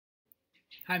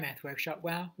Hi Math Workshop,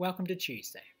 wow, welcome to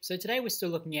Tuesday. So today we're still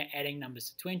looking at adding numbers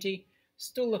to 20,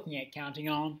 still looking at counting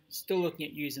on, still looking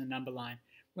at using the number line.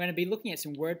 We're going to be looking at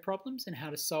some word problems and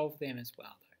how to solve them as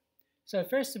well though. So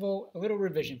first of all, a little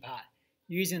revision part,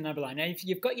 using the number line. Now if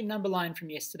you've got your number line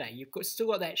from yesterday, still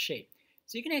got that sheet.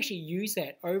 So you can actually use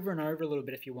that over and over a little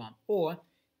bit if you want, or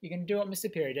you can do what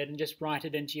Mr. Perry did and just write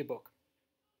it into your book.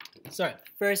 So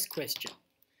first question.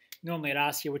 Normally I'd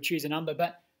ask you, we'll choose a number,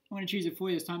 but I'm going to choose it for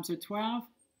you this time. So 12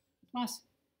 plus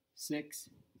 6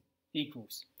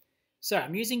 equals. So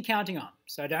I'm using counting on.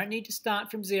 So I don't need to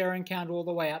start from 0 and count all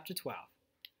the way up to 12.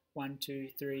 1, 2,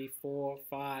 3, 4,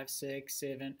 5, 6,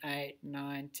 7, 8,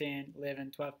 9, 10,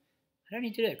 11, 12. I don't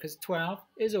need to do it because 12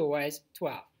 is always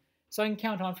 12. So I can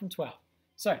count on from 12.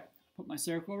 So put my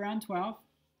circle around 12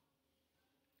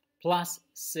 plus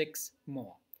 6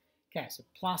 more. Okay, so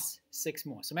plus 6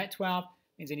 more. So I'm at 12,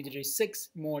 means I need to do 6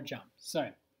 more jumps. So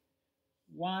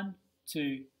 1,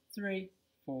 2, 3,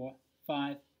 4,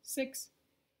 5, 6.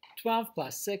 12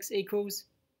 plus 6 equals,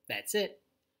 that's it,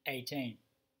 18.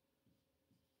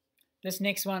 This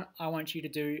next one I want you to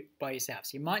do by yourself.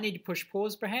 So you might need to push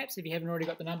pause perhaps if you haven't already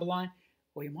got the number line,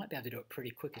 or you might be able to do it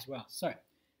pretty quick as well. So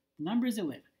the number is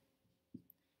 11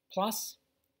 plus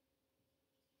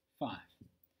 5.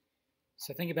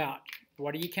 So think about,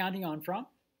 what are you counting on from?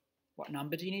 What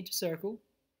number do you need to circle?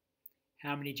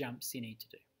 How many jumps do you need to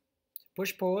do? So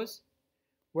push pause,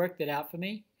 work that out for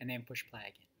me, and then push play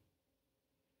again.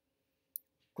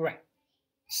 Great.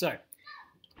 So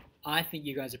I think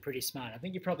you guys are pretty smart. I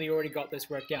think you probably already got this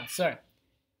worked out. So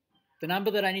the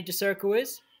number that I need to circle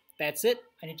is, that's it.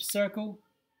 I need to circle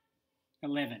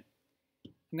 11.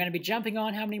 I'm going to be jumping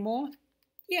on how many more?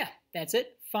 Yeah, that's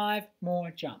it. 5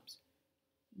 more jumps.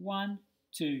 1,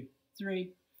 2, 3,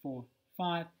 4,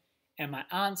 5. And my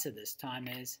answer this time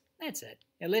is, that's it.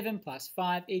 11 plus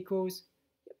 5 equals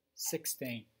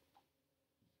 16.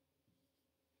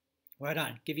 Well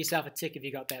done. Give yourself a tick if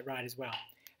you got that right as well.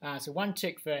 So 1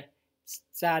 tick for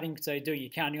starting, so doing your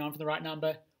counting on for the right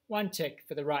number, 1 tick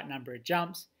for the right number of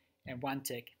jumps, and 1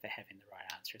 tick for having the right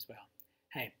answer as well.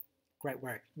 Hey, great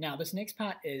work. Now this next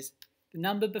part is the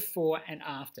number before and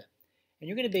after. And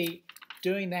you're going to be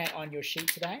doing that on your sheet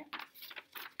today.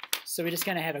 So we're just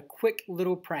going to have a quick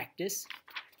little practice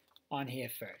on here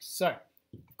first. So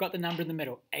I've got the number in the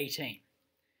middle, 18.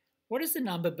 What is the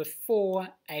number before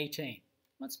 18?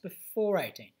 What's before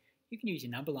 18? You can use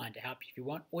your number line to help you if you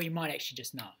want, or you might actually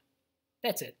just know.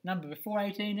 That's it. Number before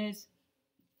 18 is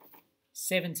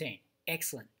 17.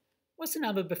 Excellent. What's the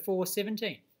number before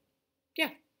 17? Yeah,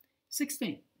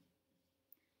 16.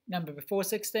 Number before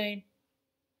 16,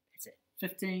 that's it,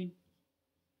 15.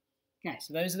 Okay,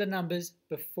 so those are the numbers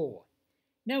before.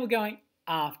 Now we're going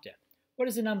after. What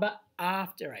is the number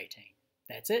after 18?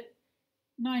 That's it,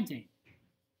 19.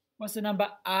 What's the number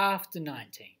after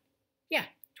 19? Yeah,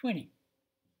 20.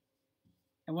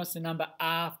 And what's the number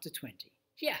after 20?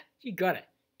 Yeah, you got it,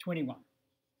 21.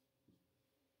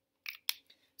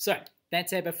 So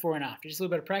that's our before and after. Just a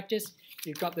little bit of practice.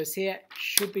 You've got this here,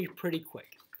 should be pretty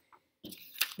quick.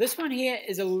 This one here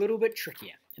is a little bit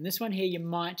trickier. And this one here, you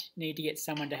might need to get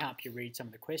someone to help you read some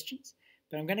of the questions.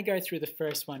 But I'm going to go through the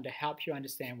first one to help you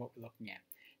understand what we're looking at.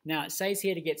 Now, it says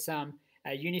here to get some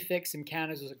Unifix, some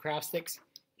counters, or some craft sticks.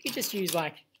 You could just use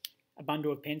like a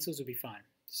bundle of pencils will be fine.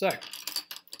 So,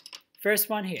 first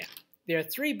one here. There are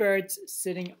 3 birds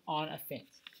sitting on a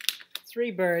fence.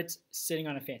 3 birds sitting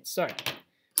on a fence. So,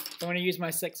 I want to use my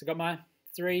 6. I've got my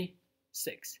 3,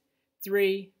 6.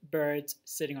 3 birds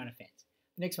sitting on a fence.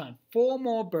 Next one, 4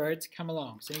 more birds come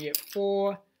along. So you get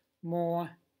 4 more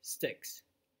sticks.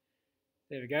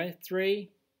 There we go, 3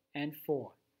 and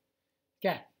 4.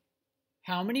 Okay,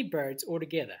 how many birds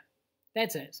altogether?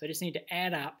 That's it. So I just need to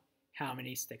add up how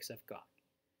many sticks I've got.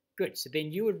 Good, so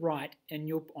then you would write on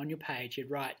your page,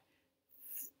 you'd write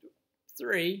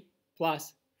 3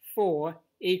 plus 4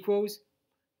 equals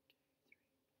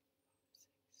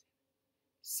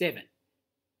 7.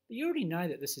 But you already know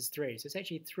that this is 3, so it's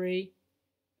actually 3,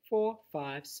 4,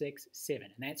 5, 6, 7,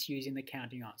 and that's using the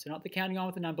counting on. So not the counting on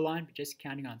with the number line, but just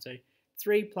counting on. So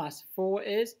 3 plus 4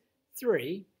 is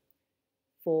 3,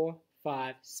 4,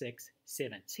 5, 6,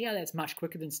 7. See how that's much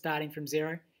quicker than starting from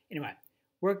 0? Anyway,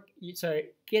 so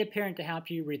get a parent to help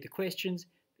you read the questions,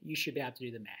 but you should be able to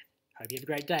do the math. Hope you have a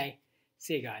great day.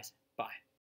 See you guys. Bye.